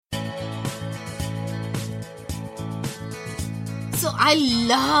I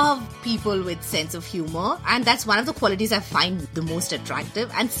love people with sense of humor, and that's one of the qualities I find the most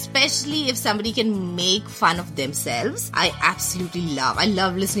attractive, and especially if somebody can make fun of themselves. I absolutely love. I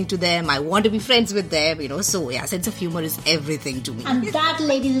love listening to them. I want to be friends with them, so yeah, sense of humor is everything to me. And that,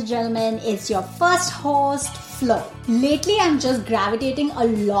 ladies and gentlemen, is your first host, Flo. Lately, I'm just gravitating a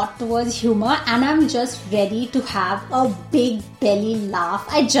lot towards humor, and I'm just ready to have a big belly laugh.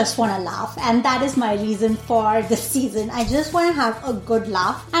 I just want to laugh, and that is my reason for this season. I just want to have a good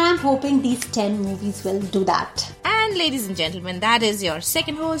laugh, and I'm hoping these 10 movies will do that. And ladies and gentlemen, that is your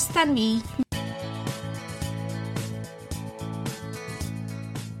second host, Tanvi.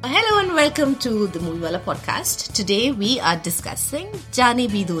 Hello and welcome to the Movie Wala podcast. Today we are discussing Jaane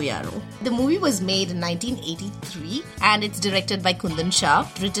Bhi Do Yaaro. The movie was made in 1983 and it's directed by Kundan Shah,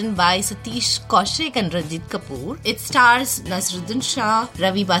 written by Satish Kaushik and Ranjit Kapoor. It stars Naseeruddin Shah,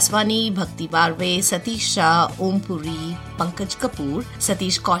 Ravi Baswani, Bhakti Barve, Satish Shah, Om Puri, Pankaj Kapoor,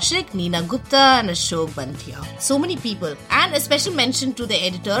 Satish Kaushik, Neena Gupta and Ashok Bantia. So many people. And a special mention to the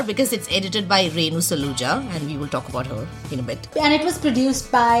editor because it's edited by Renu Saluja and we will talk about her in a bit. And it was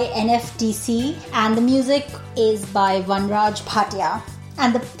produced by NFDC and the music is by Vanraj Bhatia.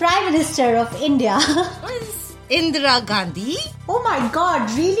 And the Prime Minister of India was Indira Gandhi. Oh my god,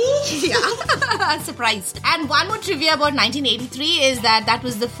 really? Yeah, surprised. And one more trivia about 1983 is that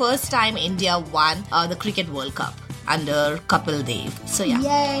was the first time India won the Cricket World Cup under Kapil Dev. So yeah.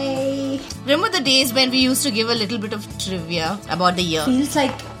 Yay! Remember the days when we used to give a little bit of trivia about the year? Feels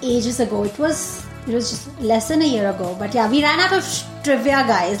like ages ago. It was just less than a year ago. But yeah, we ran out of trivia,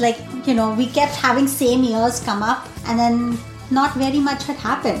 guys. We kept having same years come up and then not very much had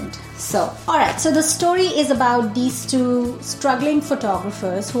happened. So, alright. So the story is about these two struggling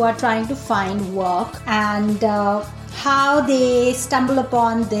photographers who are trying to find work and how they stumble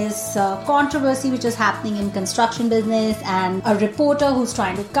upon this controversy which is happening in construction business and a reporter who's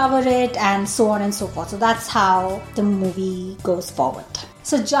trying to cover it and so on and so forth. So that's how the movie goes forward.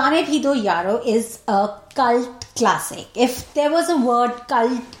 So Jaane Bhi Do Yaaro is a cult classic. If there was a word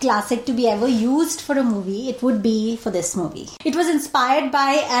cult classic to be ever used for a movie, it would be for this movie. It was inspired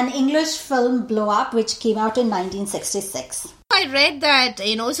by an English film Blow Up which came out in 1966. I read that,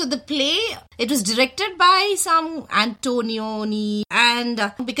 so the play, it was directed by some Antonioni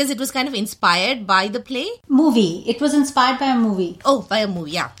and because it was kind of inspired by the play. Movie. It was inspired by a movie. Oh, by a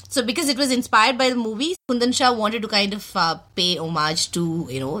movie, yeah. So because it was inspired by the movie, Kundan Shah wanted to kind of pay homage to,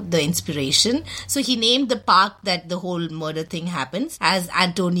 the inspiration. So he named the park that the whole murder thing happens as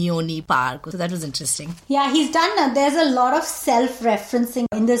Antonioni Park. So that was interesting. Yeah, he's done, there's a lot of self-referencing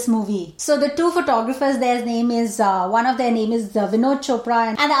in this movie. So the two photographers, one of their name is Vinod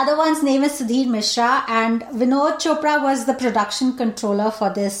Chopra and the other one's name is Sudhir Mishra, and Vinod Chopra was the production controller for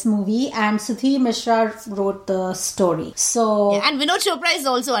this movie and Sudhir Mishra wrote the story. So yeah, and Vinod Chopra is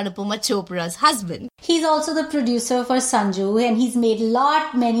also Anupama Chopra's husband. He's also the producer for Sanju and he's made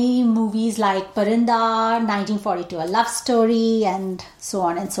many movies like Parinda, 1942 A Love Story and so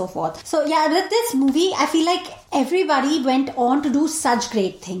on and so forth. So yeah, with this movie, I feel like everybody went on to do such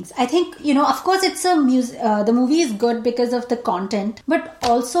great things. I think, of course it's the movie is good because of the content, but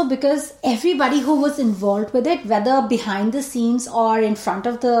also because everybody who was involved with it, whether behind the scenes or in front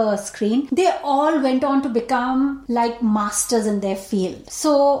of the screen, they all went on to become like masters in their field.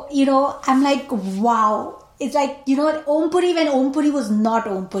 So, I'm like, wow. It's like, Om Puri when Om Puri was not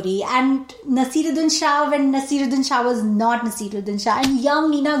Om Puri, and Naseeruddin Shah when Naseeruddin Shah was not Naseeruddin Shah, and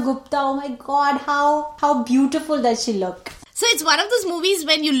young Neena Gupta, oh my god, how beautiful does she look. So it's one of those movies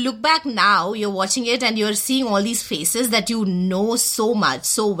when you look back now, you're watching it and you're seeing all these faces that you know so much,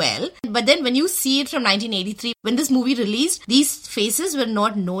 so well. But then when you see it from 1983, when this movie released, these faces were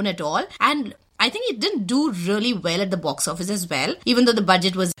not known at all. And I think it didn't do really well at the box office as well, even though the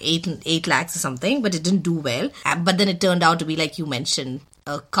budget was 8 lakhs or something, but it didn't do well. But then it turned out to be, like you mentioned,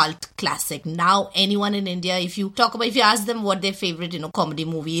 a cult classic. Now, anyone in India, if you ask them what their favorite, comedy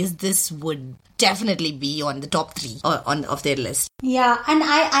movie is, this would definitely be on the top 3 of their list. Yeah, and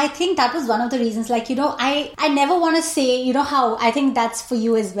I think that was one of the reasons, I never want to say, how I think that's for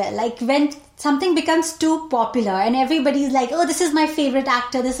you as well. Like when something becomes too popular and everybody's like, oh, this is my favorite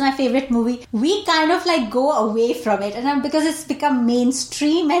actor, this is my favorite movie, we kind of go away from it, and because it's become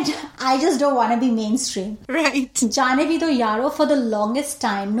mainstream and I just don't want to be mainstream. Right. Jaane Bhi Do Yaaro, for the longest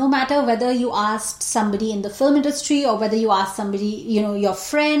time, no matter whether you asked somebody in the film industry or whether you asked somebody, your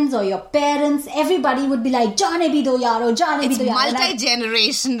friends or your parents, everybody would be like, Jaane Bhi Do Yaaro, Jaane Bhi Do Yaaro. It's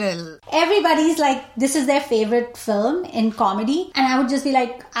multi-generational. Everybody's like, this is their favorite film in comedy, and I would just be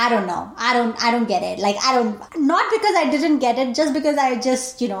like, I don't know, I don't get it. Not because I didn't get it, just because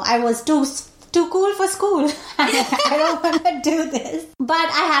I was too too cool for school. I don't want to do this. But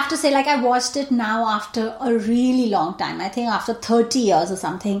I have to say, like, I watched it now after a really long time. I think after 30 years or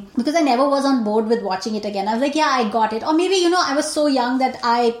something. Because I never was on board with watching it again. I was like, yeah, I got it. Or maybe, I was so young that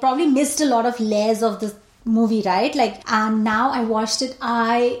I probably missed a lot of layers of this movie, right? Like, and now I watched it.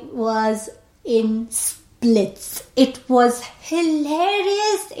 I was in splits. It was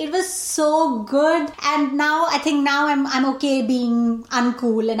hilarious. It was so good. And now I think I'm okay being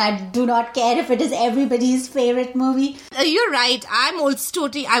uncool, and I do not care if it is everybody's favorite movie. You're right. I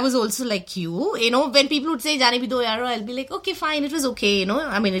was also like you. When people would say Jaane Bhi Do Yaaro, I'll be like, okay, fine, it was okay.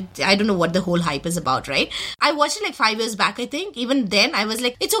 I mean, I don't know what the whole hype is about, right? I watched it like 5 years back, I think. Even then, I was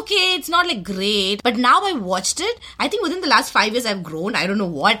like, it's okay. It's not like great. But now I watched it. I think within the last 5 years, I've grown. I don't know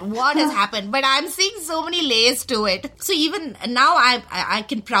what has happened, but I'm seeing so many layers to it. So even now I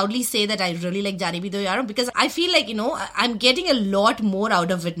can proudly say that I really like Jaane Bhi Do Yaaro, because I feel like, I'm getting a lot more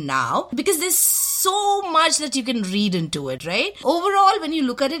out of it now, because there's so much that you can read into it, right? Overall, when you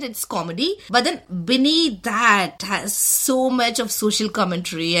look at it, it's comedy, but then beneath that has so much of social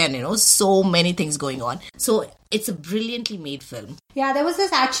commentary and, so many things going on. So it's a brilliantly made film. Yeah, there was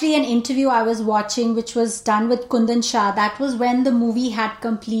actually an interview I was watching which was done with Kundan Shah. That was when the movie had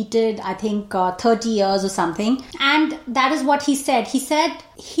completed, I think, 30 years or something. And that is what he said. He said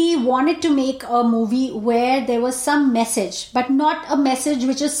he wanted to make a movie where there was some message, but not a message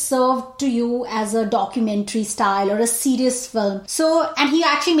which is served to you as a documentary style or a serious film. So, and he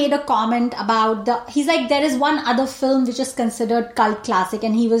actually made a comment about he's like, there is one other film which is considered cult classic,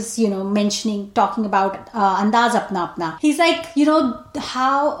 and he was, talking about Andaz Apna Apna. He's like,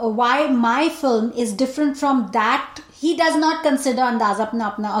 why my film is different from that. He does not consider Andaz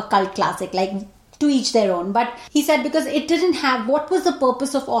Apna Apna a cult classic, like, to each their own. But he said because it didn't have, what was the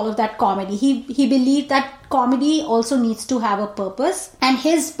purpose of all of that comedy? He believed that comedy also needs to have a purpose. And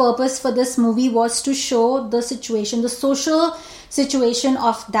his purpose for this movie was to show the social situation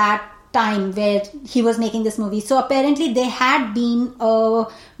of that time where he was making this movie. So apparently there had been a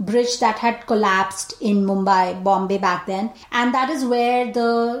bridge that had collapsed in Bombay back then. And that is where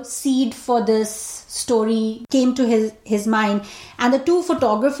the seed for this story came to his mind. And the two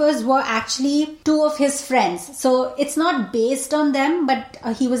photographers were actually two of his friends. So it's not based on them, but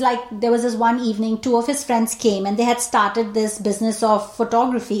he was like, there was this one evening, two of his friends came and they had started this business of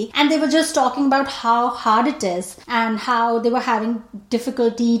photography. And they were just talking about how hard it is and how they were having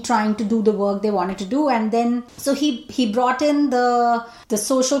difficulty trying to do the work they wanted to do. And then, so he brought in the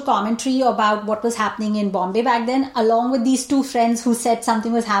social commentary about what was happening in Bombay back then, along with these two friends who said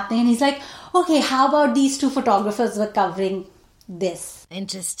something was happening. And he's like, okay, how about these two photographers were covering this?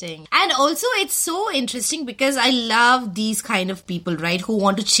 Interesting. And also it's so interesting because I love these kind of people, right, who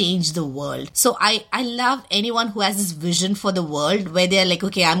want to change the world. So I love anyone who has this vision for the world where they're like,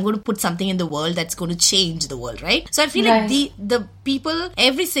 okay, I'm going to put something in the world that's going to change the world, right? So I feel like the people,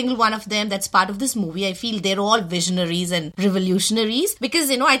 every single one of them that's part of this movie, I feel they're all visionaries and revolutionaries, because,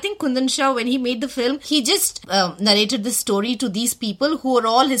 I think Kundan Shah, when he made the film, he just narrated the story to these people who are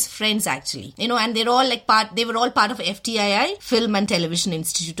all his friends actually, and they were all part of FTII, Film and Television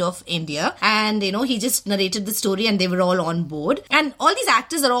Institute of India, and he just narrated the story and they were all on board. And all these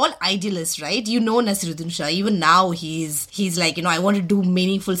actors are all idealists, right? Naseeruddin Shah, even now he's like, I want to do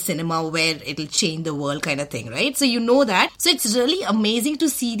meaningful cinema where it'll change the world kind of thing, right? So that. So it's really amazing to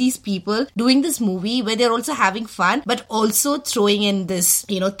see these people doing this movie where they're also having fun, but also throwing in this,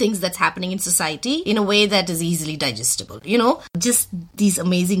 things that's happening in society in a way that is easily digestible. Just these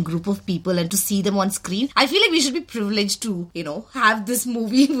amazing group of people, and to see them on screen, I feel like we should be privileged to, have this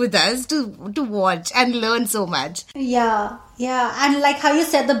movie with us to watch and learn so much. Yeah. And like how you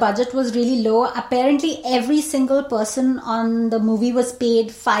said, the budget was really low. Apparently, every single person on the movie was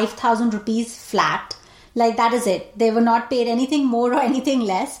paid 5,000 rupees flat. Like, that is it. They were not paid anything more or anything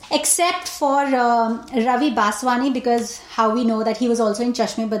less, except for Ravi Baswani, because how we know that he was also in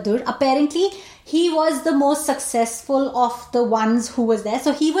Chashme Badur. Apparently, he was the most successful of the ones who was there.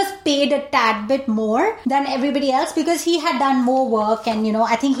 So he was paid a tad bit more than everybody else because he had done more work. And,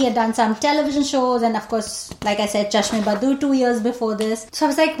 I think he had done some television shows. And of course, like I said, Chashme Badur 2 years before this. So I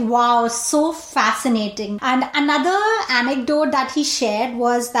was like, wow, so fascinating. And another anecdote that he shared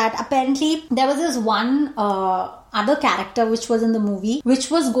was that apparently there was this one other character which was in the movie, which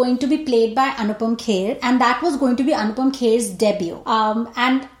was going to be played by Anupam Kher. And that was going to be Anupam Kher's debut.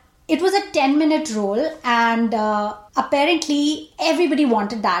 And it was a 10-minute role, and apparently everybody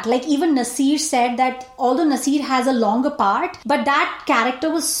wanted that. Like, even Naseer said that although Naseer has a longer part, but that character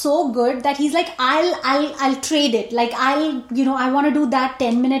was so good that he's like, I'll trade it. Like, I want to do that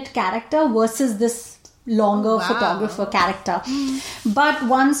 10-minute character versus this longer Wow. photographer character. But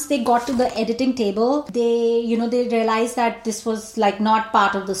once they got to the editing table, they realized that this was like not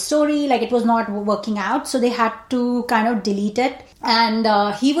part of the story, like it was not working out, so they had to kind of delete it. And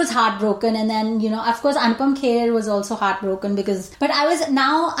he was heartbroken, and then of course Anupam Kher was also heartbroken but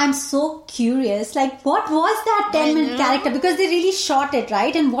I'm so curious, like what was that 10-minute character, because they really shot it,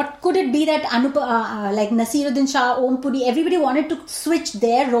 right? And what could it be that like Naseeruddin Shah, Om Puri, everybody wanted to switch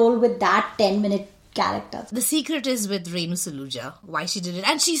their role with that 10-minute character. The secret is with Renu Saluja, why she did it.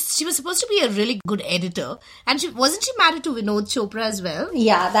 And she was supposed to be a really good editor. And wasn't she married to Vinod Chopra as well?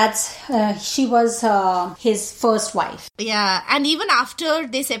 Yeah, she was his first wife. Yeah, and even after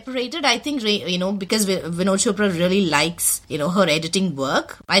they separated, I think, because Vinod Chopra really likes, her editing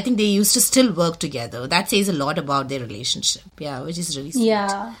work, I think they used to still work together. That says a lot about their relationship. Yeah, which is really sweet.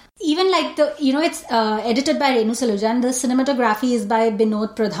 Yeah. Even like it's edited by Renu Saluja, and the cinematography is by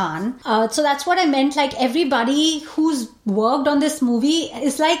Binod Pradhan. So that's what I meant. Like everybody who's worked on this movie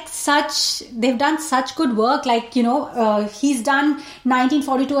is like they've done such good work. Like, he's done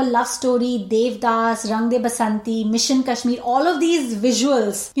 1942, A Love Story, Devdas, Rang De Basanti, Mission Kashmir, all of these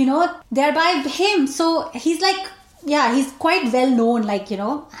visuals, they're by him. So he's like, yeah, he's quite well known,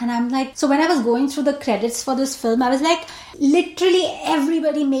 and I'm like, so when I was going through the credits for this film, I was like, literally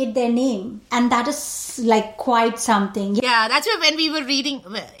everybody made their name, and that is like quite something. Yeah, that's why when we were reading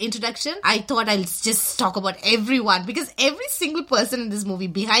introduction, I thought I'll just talk about everyone, because every single person in this movie,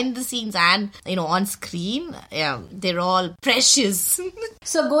 behind the scenes and on screen, they're all precious.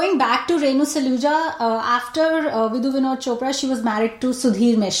 So going back to Renu Saluja, after Vidhu Vinod Chopra, she was married to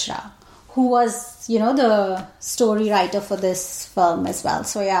Sudhir Mishra, who was, the story writer for this film as well.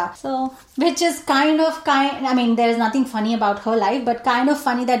 So yeah, which is I mean, there's nothing funny about her life, but kind of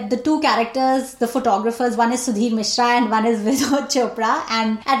funny that the two characters, the photographers, one is Sudhir Mishra and one is Vinod Chopra.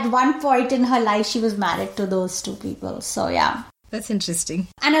 And at one point in her life, she was married to those two people. So yeah. That's interesting.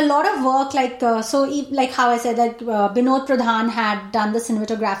 And a lot of work, like how I said that Binod Pradhan had done the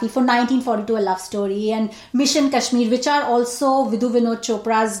cinematography for 1942, A Love Story, and Mission Kashmir, which are also Vidhu Vinod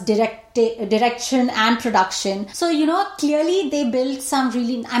Chopra's direction and production. So, clearly they built some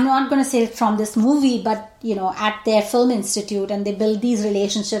really, I'm not going to say from this movie, but, at their film institute, and they build these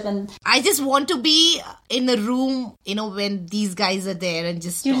relationships. And I just want to be in a room, when these guys are there and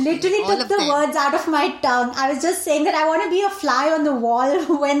just you literally took the words out of my tongue. I was just saying that I want to be a fly on the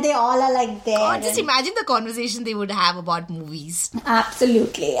wall when they all are like there. Oh, just imagine the conversation they would have about movies.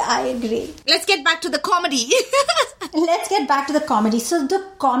 Absolutely, I agree. Let's get back to the comedy. So the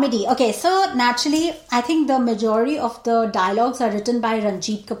comedy. Okay, so naturally, I think the majority of the dialogues are written by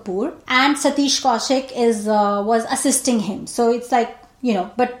Ranjit Kapoor, and Satish Kaushik was assisting him. So it's like,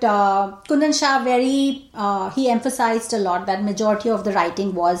 but Kundan Shah he emphasized a lot that majority of the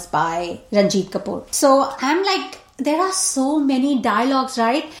writing was by Ranjit Kapoor. So I'm like, there are so many dialogues,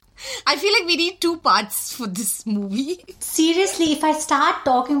 right? I feel like we need 2 parts for this movie. Seriously, if I start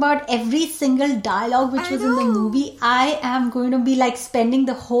talking about every single dialogue which was in the movie, I am going to be like spending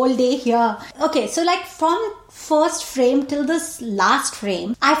the whole day here. Okay, so like from first frame till this last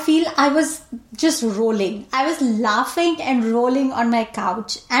frame, I feel I was just rolling. I was laughing and rolling on my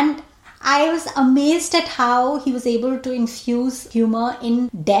couch, and I was amazed at how he was able to infuse humor in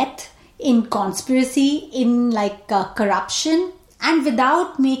death, in conspiracy, in corruption, and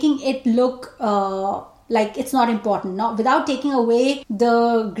without making it look like it's not important, without taking away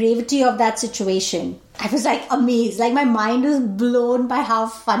the gravity of that situation. I was like amazed, like my mind was blown by how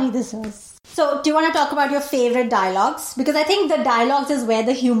funny this was. So, do you want to talk about your favorite dialogues? Because I think the dialogues is where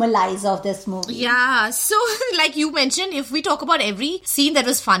the humor lies of this movie. Yeah, so like you mentioned, if we talk about every scene that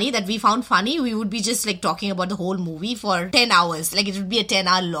was funny, that we found funny, we would be just like talking about the whole movie for 10 hours. Like it would be a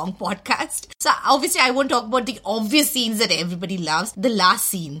 10-hour long podcast. So obviously I won't talk about the obvious scenes that everybody loves. The last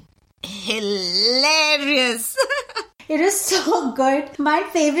scene. Hilarious. It is so good. My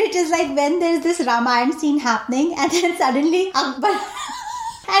favorite is like when there's this Ramayana scene happening, and then suddenly Akbar...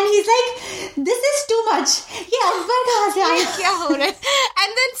 And he's like, this is too much. Yeah, Akbar kahan se aaya? Kya ho raha hai?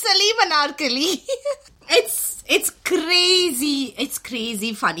 And then Salim Anarkali. It's crazy. It's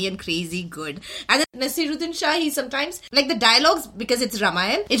crazy funny and crazy good. And then Naseeruddin Shah, he sometimes, like the dialogues, because it's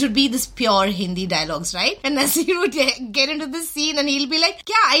Ramayana, it would be this pure Hindi dialogues, right? And Nasir would get into this scene and he'll be like,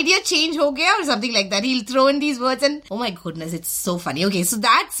 kya idea change ho gaya? Or something like that. He'll throw in these words and, oh my goodness, it's so funny. Okay, so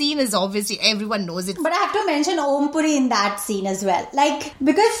that scene is obviously, everyone knows it. But I have to mention Om Puri in that scene as well. Like,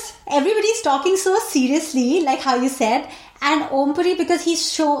 because everybody's talking so seriously, like how you said, And Om Puri, because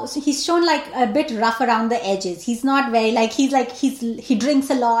he's shown like a bit rough around the edges. He's not very he drinks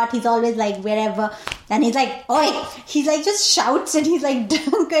a lot. He's always like wherever, and he's like, oi, he's like just shouts, and he's like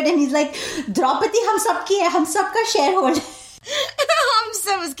drunkard, and he's like, Draupadi hum sabki hai, hum sabka shareholder. हम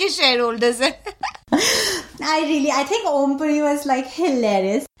सब उसके shareholders हैं. I think Om Puri was like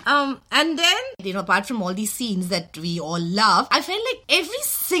hilarious. And then, apart from all these scenes that we all love, I felt like every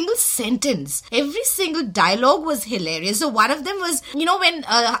single sentence, every single dialogue was hilarious. So one of them was, when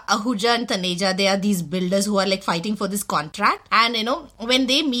Ahuja and Taneja, they are these builders who are like fighting for this contract. And, when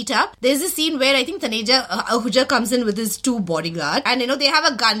they meet up, there's a scene where I think Ahuja comes in with his 2 bodyguards. And, they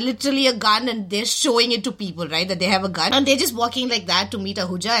have a gun, literally a gun, and they're showing it to people, right? That they have a gun. And they're just walking like that to meet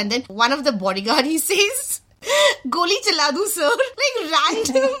Ahuja. And then one of the bodyguard, he says, Goli chala do, sir. Like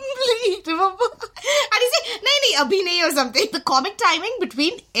randomly, remember? And he said, nahi, abhi nahi or something. The comic timing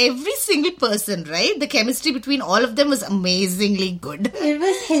between every single person, right? The chemistry between all of them was amazingly good. It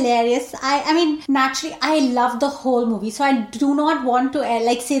was hilarious. I mean, naturally, I love the whole movie. So I do not want to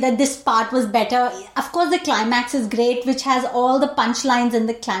say that this part was better. Of course, the climax is great, which has all the punchlines in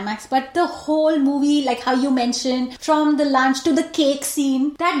the climax. But the whole movie, like how you mentioned, from the lunch to the cake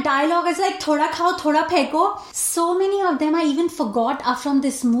scene, that dialogue is like, thoda khao, thoda pheko. So many of them I even forgot are from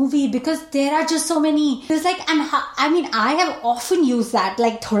this movie because there are just so many. There's like, I have often used that,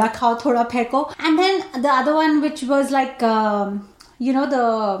 like thoda khao, thoda pheko. And then the other one, which was like, the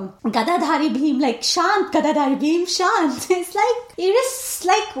Gadadhari Bhim, like Shant, Gadadhari Bhim, Shant. It's like, it is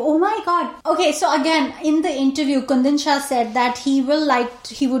like, oh my god. Okay, so again, in the interview, Kundan Shah said that he would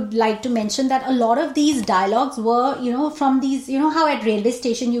like to mention that a lot of these dialogues were, from these, how at railway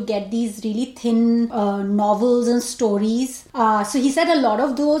station you get these really thin novels and stories. So he said a lot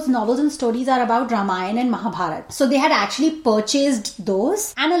of those novels and stories are about Ramayana and Mahabharata. So they had actually purchased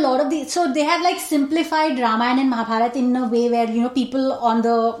those, and a lot of these, so they have like simplified Ramayana and Mahabharata in a way where, people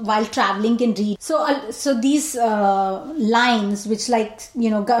while traveling can read. So these lines, which like,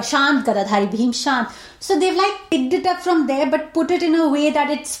 Shant, Gadadhari Bhim, Shant. So they've like picked it up from there, but put it in a way that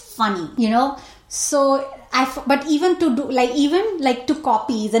it's funny, So but even to do to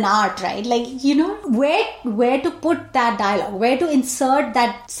copy is an art, right? Like, where to put that dialogue, where to insert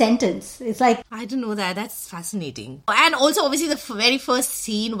that sentence. It's like, I don't know that. That's fascinating. And also, obviously, the very first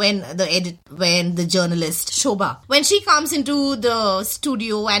scene when the journalist Shobha, when she comes into the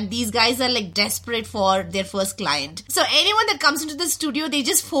studio and these guys are like desperate for their first client. So anyone that comes into the studio, they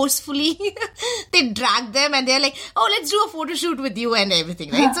just forcefully they drag them and they're like, oh, let's do a photo shoot with you and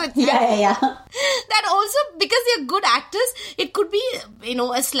everything, right? So yeah. That also, because they're good actors, it could be,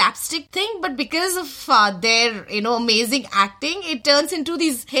 a slapstick thing, but because of their, amazing acting, it turns into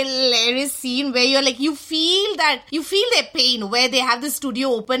this hilarious scene where you're like, you feel their pain, where they have the studio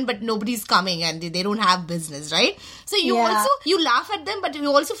open, but nobody's coming and they don't have business, right? So you laugh at them, but you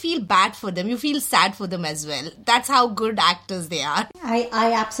also feel bad for them. You feel sad for them as well. That's how good actors they are.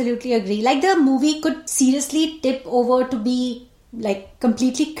 I absolutely agree. Like, the movie could seriously tip over to be like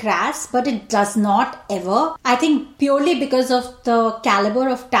completely crass, but it does not ever. I think purely because of the caliber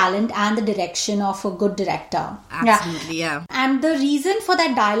of talent and the direction of a good director. Absolutely, yeah. And the reason for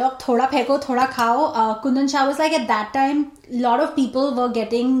that dialogue, thoda pheko, thoda khao, Kundan Shah was like, at that time, a lot of people were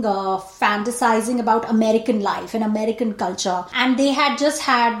getting fantasizing about American life and American culture. And they had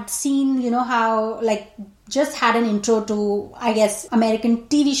seen, how like just had an intro to, I guess, American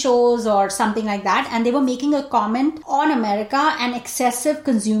TV shows or something like that. And they were making a comment on America and excessive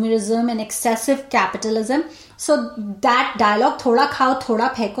consumerism and excessive capitalism. So that dialogue, thoda khao,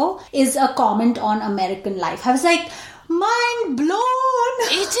 thoda pheko, is a comment on American life. I was like, mind blown.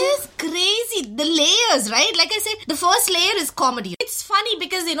 It is crazy. The layers, right? Like I said, the first layer is comedy. It's funny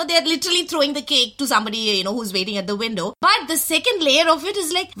because, they're literally throwing the cake to somebody, who's waiting at the window. But the second layer of it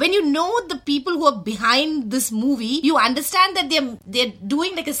is like, when you know the people who are behind this movie, you understand that they're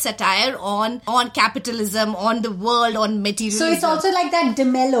doing like a satire on capitalism, on the world, on materialism. So it's also like that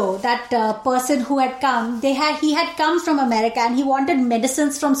DeMello, that person who had come. He had come from America and he wanted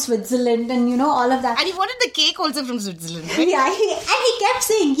medicines from Switzerland and, all of that. And he wanted the cake also from Switzerland, right? Yeah, and he kept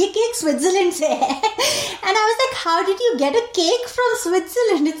saying, ye cake Switzerland se hai. And I was like, how did you get a cake from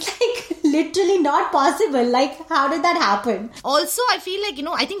Switzerland? It's like literally not possible. Like, how did that happen? Also, I feel like,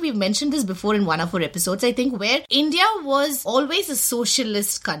 I think we've mentioned this before in one of our episodes, I think, where India was always a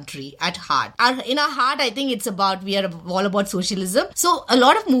socialist country at heart. In our heart, I think we are all about socialism. So a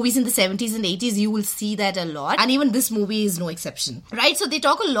lot of movies in the 70s and 80s, you will see that a lot. And even this movie is no exception, right? So they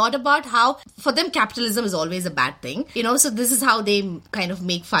talk a lot about how, for them, capitalism is always a bad thing. thing. So this is how they kind of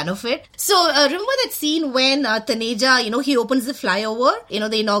make fun of it. So remember that scene when Taneja, he opens the flyover,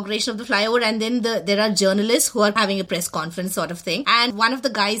 the inauguration of the flyover, and then there are journalists who are having a press conference sort of thing. And one of the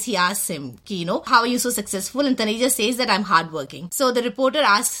guys, he asks him, how are you so successful? And Taneja says that I'm hardworking. So the reporter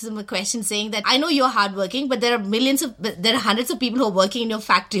asks him a question saying that I know you're hardworking, but there are hundreds of people who are working in your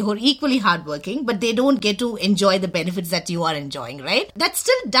factory who are equally hardworking, but they don't get to enjoy the benefits that you are enjoying, right? That's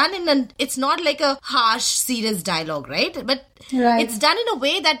still done it's not like a harsh, serious dialogue, right? But it's done in a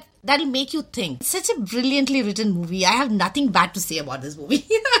way that'll make you think. It's such a brilliantly written movie. I have nothing bad to say about this movie.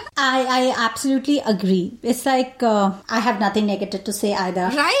 I absolutely agree. It's like, I have nothing negative to say either.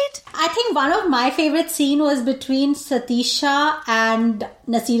 Right? I think one of my favorite scenes was between Satish Shah and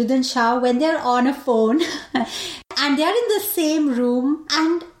Naseeruddin Shah when they're on a phone and they're in the same room.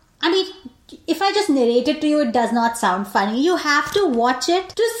 And I mean, if I just narrate it to you, it does not sound funny. You have to watch it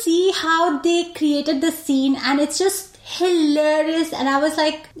to see how they created the scene, and it's just hilarious. And I was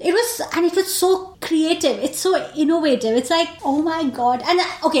like, it was so creative, it's so innovative. It's like, oh my god. And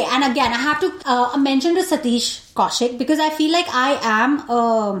okay, and again I have to mention to Satish Kaushik, because I feel like I am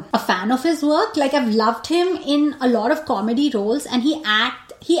a fan of his work. Like, I've loved him in a lot of comedy roles, and he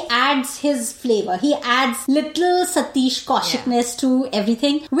adds his flavor. He adds little Satish Kaushikness to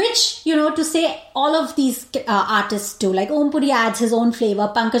everything, which, to say all of these artists do. Like, Om Puri adds his own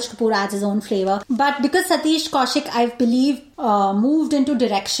flavor, Pankaj Kapoor adds his own flavor. But because Satish Kaushik, I believe, moved into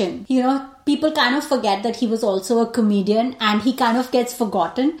direction, people kind of forget that he was also a comedian, and he kind of gets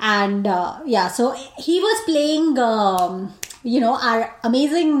forgotten. And so he was playing, our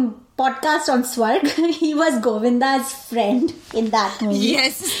amazing podcast on Swarg. He was Govinda's friend in that movie.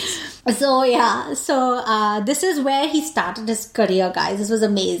 Yes. So this is where he started his career, guys. This was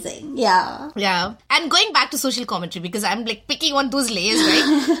amazing. Yeah. And going back to social commentary, because I'm like picking on those layers,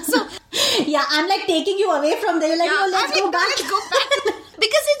 right? So yeah, I'm like taking you away from there. You're like, no, let's go back.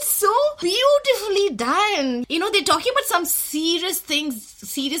 Because it's so beautifully done. They're talking about some serious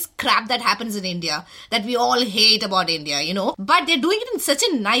crap that happens in India that we all hate about India, But they're doing it in such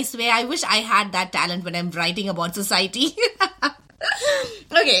a nice way. I wish I had that talent when I'm writing about society.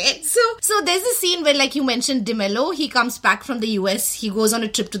 Okay, so there's a scene where, like you mentioned, DeMello, he comes back from the US. He goes on a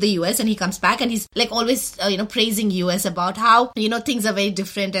trip to the US and he comes back and he's like always, praising US about how, things are very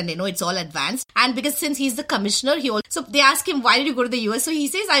different and, it's all advanced. And because since he's the commissioner, so they ask him, why did you go to the US? So he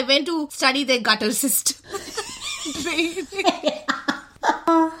says, I went to study their gutter system.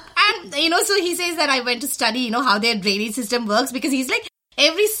 And, so he says that I went to study, how their drainage system works, because he's like,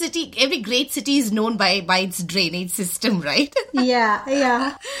 every great city is known by its drainage system, right?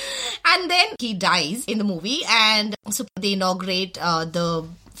 Yeah. And then he dies in the movie, and so they inaugurate the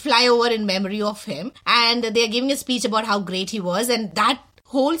flyover in memory of him, and they're giving a speech about how great he was, and that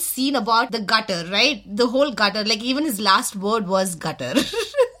whole scene about the gutter, right? The whole gutter, like even his last word was gutter.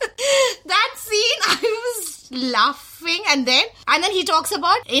 That scene, I was laughing, and then he talks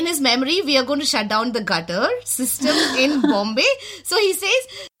about, in his memory, we are going to shut down the gutter system in Bombay. So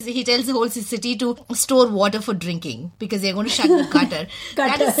he tells the whole city to store water for drinking because they're going to shut the gutter.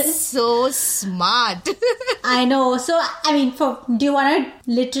 That is so smart. I know. So, I mean, do you want to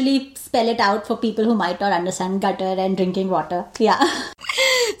literally spell it out for people who might not understand gutter and drinking water? Yeah.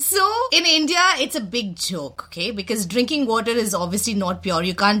 So, in India, it's a big joke, okay? Because drinking water is obviously not pure.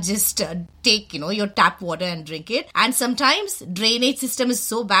 You can't just take, your tap water and drink it. And sometimes drainage system is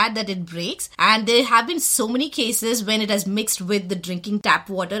so bad that it breaks. And there have been so many cases when it has mixed with the drinking tap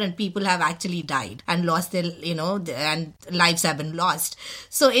water and people have actually died and lost their, and lives have been lost.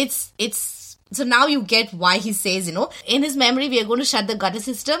 So so now you get why he says, in his memory, we are going to shut the gutter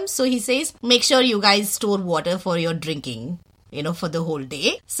system. So he says, make sure you guys store water for your drinking, for the whole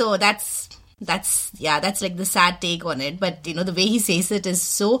day. So that's like the sad take on it. But, the way he says it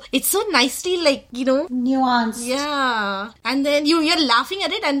is it's so nicely like, nuanced. Yeah. And then you're laughing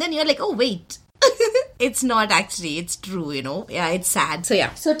at it and then you're like, oh, wait. It's not actually, it's true, Yeah, it's sad. So,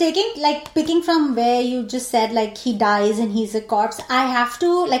 yeah. So picking from where you just said, like, he dies and he's a corpse, I have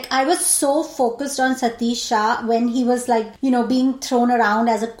to, I was so focused on Satish Shah when he was, being thrown around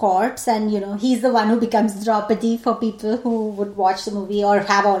as a corpse, and, he's the one who becomes Draupadi for people who would watch the movie or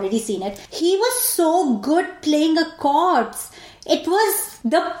have already seen it. He was so good playing a corpse. It was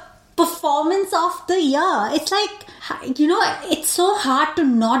the performance of the year. It's like, it's so hard to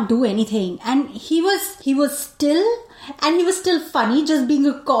not do anything, and he was still funny just being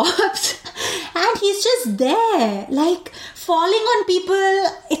a corpse. And he's just there, like, falling on people.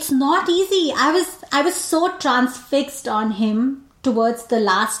 It's not easy. I was so transfixed on him towards the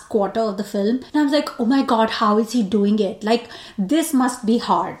last quarter of the film, and I was like, oh my god, how is he doing it? Like, this must be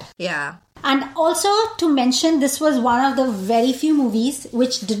hard. Yeah. And also to mention, this was one of the very few movies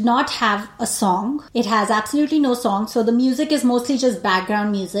which did not have a song. It has absolutely no song. So the music is mostly just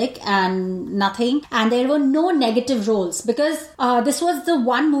background music and nothing. And there were no negative roles because this was the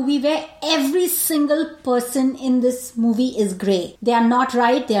one movie where every single person in this movie is grey. They are not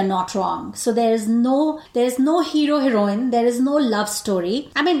right. They are not wrong. So there is no hero heroine. There is no love story.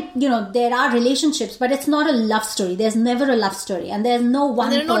 I mean, there are relationships, but it's not a love story. There's never a love story. And there's no one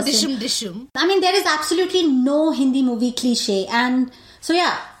person. There are no dishum. I mean, there is absolutely no Hindi movie cliche. And so,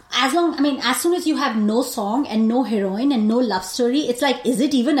 yeah, as soon as you have no song and no heroine and no love story, it's like, is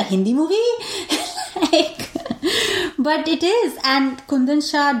it even a Hindi movie? But it is. And Kundan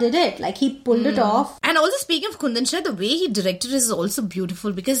Shah did it. Like, he pulled it off. And also, speaking of Kundan Shah, the way he directed is also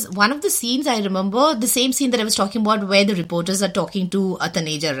beautiful because one of the scenes I remember, the same scene that I was talking about where the reporters are talking to a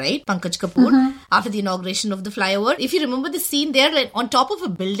Taneja, right? Pankaj Kapoor, after the inauguration of the flyover. If you remember the scene, they're like on top of a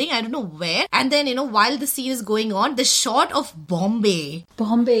building, I don't know where. And then, while the scene is going on, the shot of Bombay.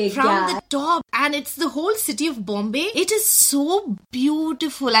 From the top. And it's the whole city of Bombay. It is so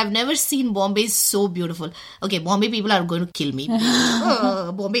beautiful. I've never seen Bombay so beautiful. Okay, Bombay people are going to kill me.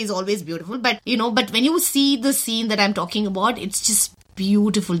 Bombay is always beautiful. But, but when you see the scene that I'm talking about, it's just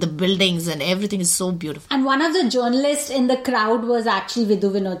beautiful. The buildings and everything is so beautiful. And one of the journalists in the crowd was actually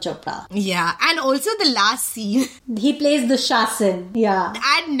Vidhu Vinod Chopra. Yeah. And also the last scene. He plays the Shasan. Yeah.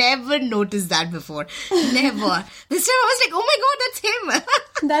 I never noticed that before. Never. This time I was like, oh my God, that's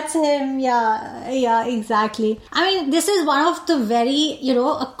him. That's him. Yeah, exactly. I mean, this is one of the very,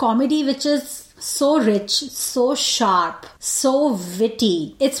 a comedy which is so rich, so sharp, so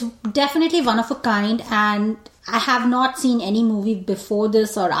witty. It's definitely one of a kind, and I have not seen any movie before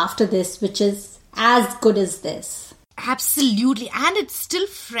this or after this which is as good as this. Absolutely. And it's still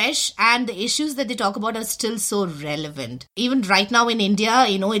fresh and the issues that they talk about are still so relevant. Even right now in India,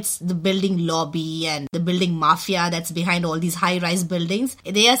 it's the building lobby and the building mafia that's behind all these high-rise buildings.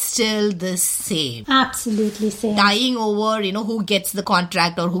 They are still the same. Absolutely same. Dying over, who gets the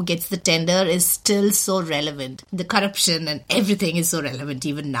contract or who gets the tender is still so relevant. The corruption and everything is so relevant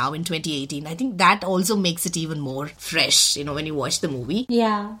even now in 2018. I think that also makes it even more fresh, when you watch the movie.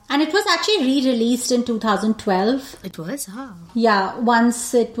 Yeah. And it was actually re-released in 2012. It was? Yeah,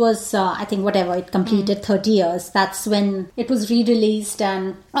 once it was, I think, it completed 30 years. That's when it was re-released.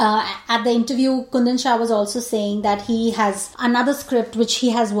 And at the interview, Kundan Shah was also saying that he has another script which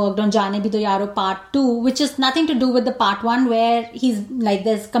he has worked on, Jaane Bhi Do Yaro Part 2, which is nothing to do with the Part 1, where he's like,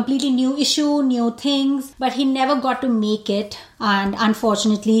 there's completely new issue, new things, but he never got to make it. And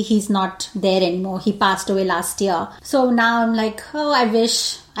unfortunately, he's not there anymore. He passed away last year. So now I'm like,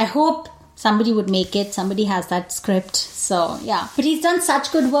 I hope somebody would make it. Somebody has that script. So, yeah. But he's done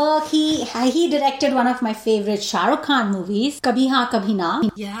such good work. He directed one of my favorite Shah Rukh Khan movies, Kabhi Haan Kabhi Na.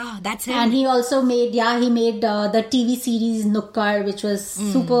 Yeah, that's him. And he also made, the TV series Nukkar, which was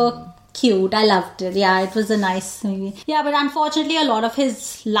super cute. I loved it. Yeah, it was a nice movie. Yeah, but unfortunately, a lot of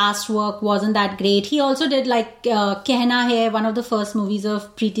his last work wasn't that great. He also did Kehna Hai, one of the first movies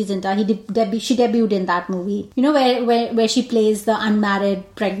of Preeti Zinta. She debuted in that movie. Where she plays the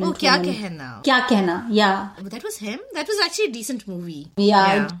unmarried pregnant woman. Kya Kehna? Yeah. But that was him? That was actually a decent movie.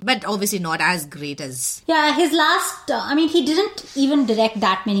 Yeah. But obviously not as great as... Yeah, his last... he didn't even direct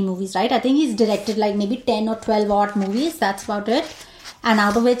that many movies, right? I think he's directed maybe 10 or 12 odd movies. That's about it. And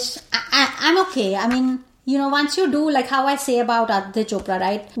out of which, I'm okay. I mean, once you do, how I say about Aditya Chopra,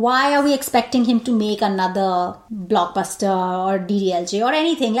 right? Why are we expecting him to make another blockbuster or DDLJ or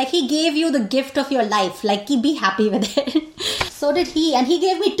anything? He gave you the gift of your life. Be happy with it. So did he. And he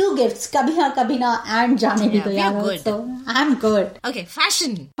gave me 2 gifts, Kabhi Haan Kabhi Na and Jaane Bhi Do Yaro. So I'm good. Okay,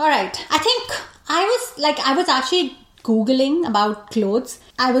 fashion. All right. I think I was actually Googling about clothes.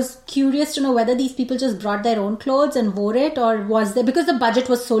 I was curious to know whether these people just brought their own clothes and wore it, or was there, because the budget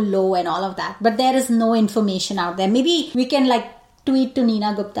was so low and all of that. But there is no information out there. Maybe we can tweet to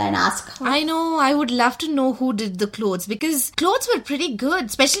Neena Gupta and ask her. I know. I would love to know who did the clothes, because clothes were pretty good.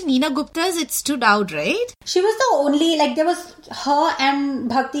 Especially Neena Gupta's, it stood out, right? She was the only, there was her and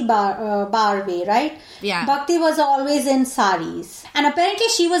Bhakti Barve, right? Yeah. Bhakti was always in saris. And apparently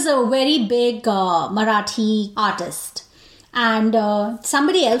she was a very big Marathi artist. And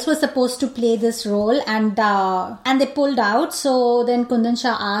somebody else was supposed to play this role, and they pulled out. So then Kundan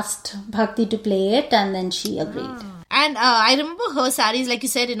Shah asked Bhakti to play it, and then she agreed. And I remember her saris, like you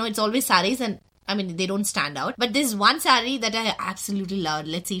said, it's always saris, and I mean, they don't stand out. But there's one sari that I absolutely loved.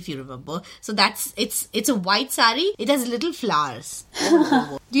 Let's see if you remember. So it's a white sari. It has little flowers.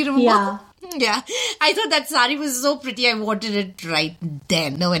 Do you remember? Yeah. Yeah, I thought that sari was so pretty. I wanted it right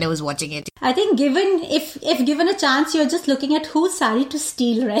then when I was watching it. I think if given a chance, you're just looking at whose sari to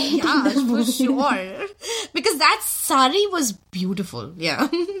steal, right? Yeah, for sure. Because that sari was beautiful. Yeah,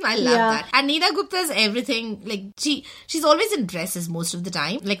 I love that. And Neena Gupta's everything, like she's always in dresses most of the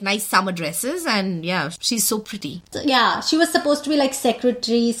time, like nice summer dresses, and yeah, she's so pretty. So, yeah, she was supposed to be like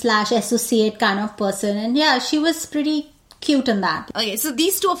secretary / associate kind of person, and yeah, she was pretty cute in that. Okay, so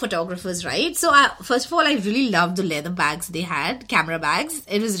these two are photographers, right? So first of all, I really loved the leather bags they had, camera bags.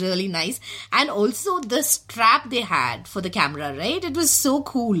 It was really nice. And also the strap they had for the camera, right? It was so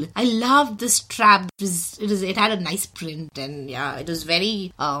cool. I loved the strap. It had a nice print, and yeah, it was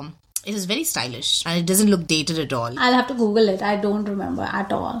very stylish, and it doesn't look dated at all. I'll have to Google it. I don't remember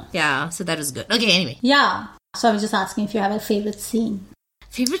at all. Yeah, so that was good. Okay, anyway. Yeah. So I was just asking if you have a favorite scene.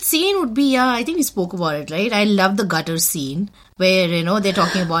 Favorite scene would be, I think we spoke about it, right? I love the gutter scene where, they're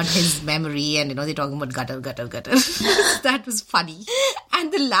talking about his memory and, they're talking about gutter. That was funny.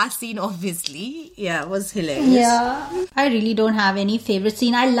 And the last scene, obviously, was hilarious. Yeah. I really don't have any favorite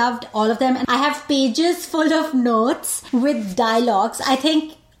scene. I loved all of them. And I have pages full of notes with dialogues. I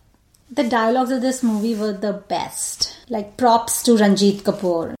think the dialogues of this movie were the best. Like, props to Ranjit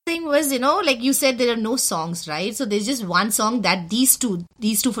Kapoor. Thing was, like you said, there are no songs, right? So there's just one song that these two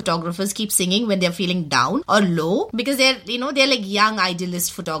photographers keep singing when they're feeling down or low, because they're like young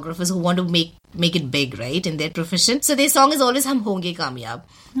idealist photographers who want to make it big, right, in their profession. So their song is always Hum Honge Kamyab.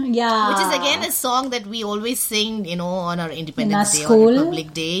 Yeah. Which is again a song that we always sing, on our Independence Day school. or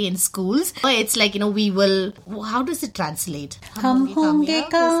Republic Day in schools. It's like, we will, how does it translate? Hum Honge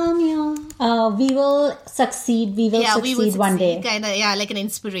Kamyab. We will succeed. We will succeed one day. Kind of, like an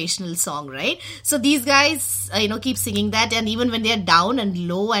inspirational song, right? So these guys, keep singing that, and even when they're down and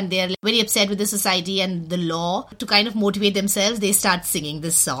low and they're very upset with the society and the law, to kind of motivate themselves, they start singing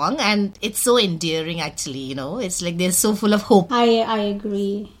this song, and it's so endearing, actually. It's like they're so full of hope. I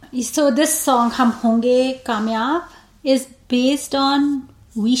agree. So this song, Hum Honge Kamyab, is based on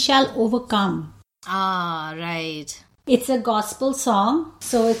We Shall Overcome. Ah, right. It's a gospel song,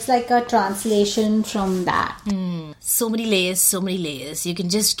 so it's like a translation from that. So many layers. You can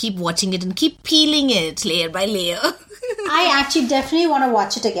just keep watching it and keep peeling it layer by layer. I actually definitely want to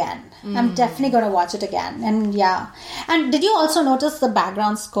watch it again. I'm definitely going to watch it again. And yeah. And did you also notice the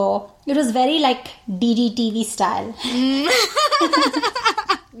background score? It was very like DDTV style.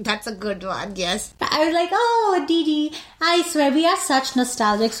 That's a good one, yes. I was like, oh, Didi. I swear, we are such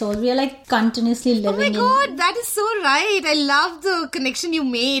nostalgic souls. We are like continuously living Oh my God, that is so right. I love the connection you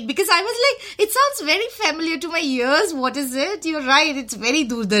made, because I was like, it sounds very familiar to my ears. What is it? You're right. It's very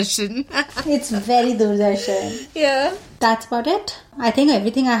Doordarshan. It's very Doordarshan. Yeah. That's about it. I think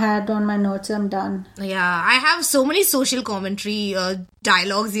everything I had on my notes, I'm done. Yeah, I have so many social commentary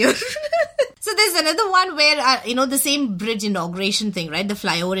dialogues here. So there's another one where, the same bridge inauguration thing, right? The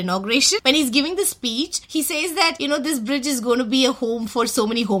flyover inauguration. When he's giving the speech, he says that, this bridge is going to be a home for so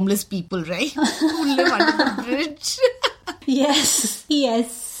many homeless people, right? Who live under the bridge. Yes.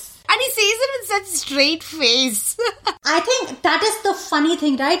 And he says it with such straight face. I think that is the funny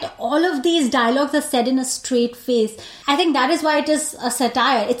thing, right? All of these dialogues are said in a straight face. I think that is why it is a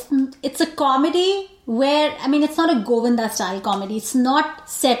satire. It's a comedy where, it's not a Govinda style comedy. It's not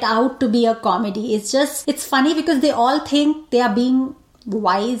set out to be a comedy. It's funny because they all think they are being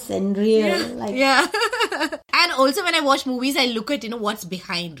wise and real. Yeah. And also when I watch movies, I look at, what's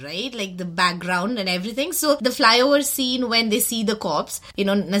behind, right? Like the background and everything. So the flyover scene when they see the cops,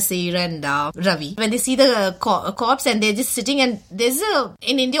 Nasir and Ravi, when they see the cops and they're just sitting, and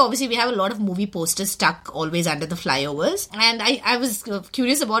in India, obviously we have a lot of movie posters stuck always under the flyovers. And I was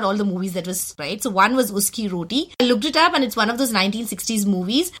curious about all the movies that was, right? So one was Uski Roti. I looked it up, and it's one of those 1960s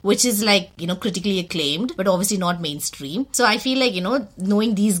movies, which is like, critically acclaimed, but obviously not mainstream. So I feel like,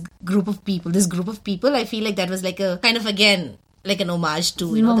 knowing this group of people, I feel like that was like a kind of, again, like an homage to,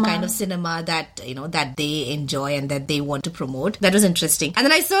 the kind of cinema that, that they enjoy and that they want to promote. That was interesting. And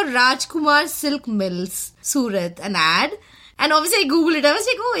then I saw Rajkumar Silk Mills, Surat, an ad. And obviously I Googled it. I was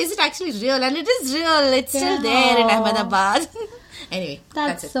like, oh, is it actually real? And it is real. It's still there in Ahmedabad. Anyway,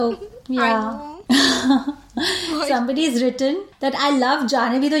 that's it. So, yeah. Somebody's written that I love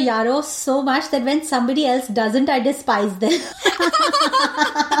Jaane Bhi Do Yaro so much that when somebody else doesn't, I despise them.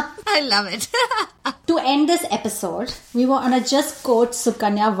 I love it. To end this episode, we want to just quote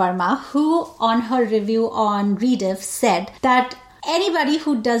Sukanya Verma, who on her review on Rediff said that anybody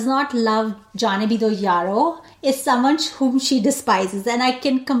who does not love Jaane Bhi Do Yaro is someone whom she despises. And I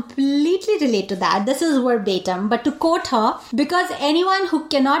can completely relate to that. This is verbatim. But to quote her, because anyone who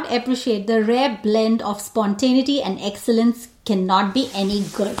cannot appreciate the rare blend of spontaneity and excellence cannot be any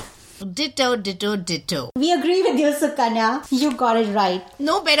good. Ditto, ditto, ditto. We agree with you, Sukanya. You got it right.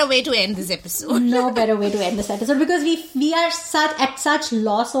 No better way to end this episode. No better way to end this episode, because we are at such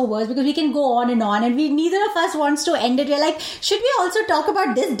loss of words, because we can go on, and neither of us wants to end it. We're like, should we also talk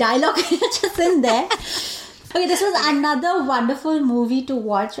about this dialogue just in there? Okay, this was another wonderful movie to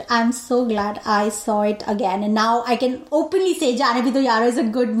watch. I'm so glad I saw it again. And now I can openly say Jaane Bhi To Yaaro is a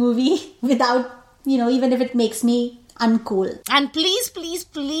good movie without, even if it makes me uncool. And please, please,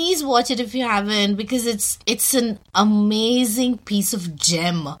 please watch it if you haven't, because it's an amazing piece of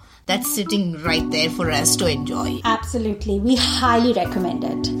gem that's sitting right there for us to enjoy. Absolutely. We highly recommend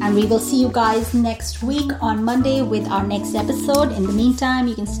it. And we will see you guys next week on Monday with our next episode. In the meantime,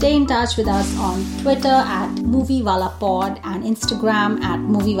 you can stay in touch with us on Twitter at Moviewala Pod and Instagram at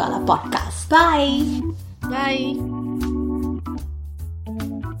Moviewala Podcast. Bye. Bye.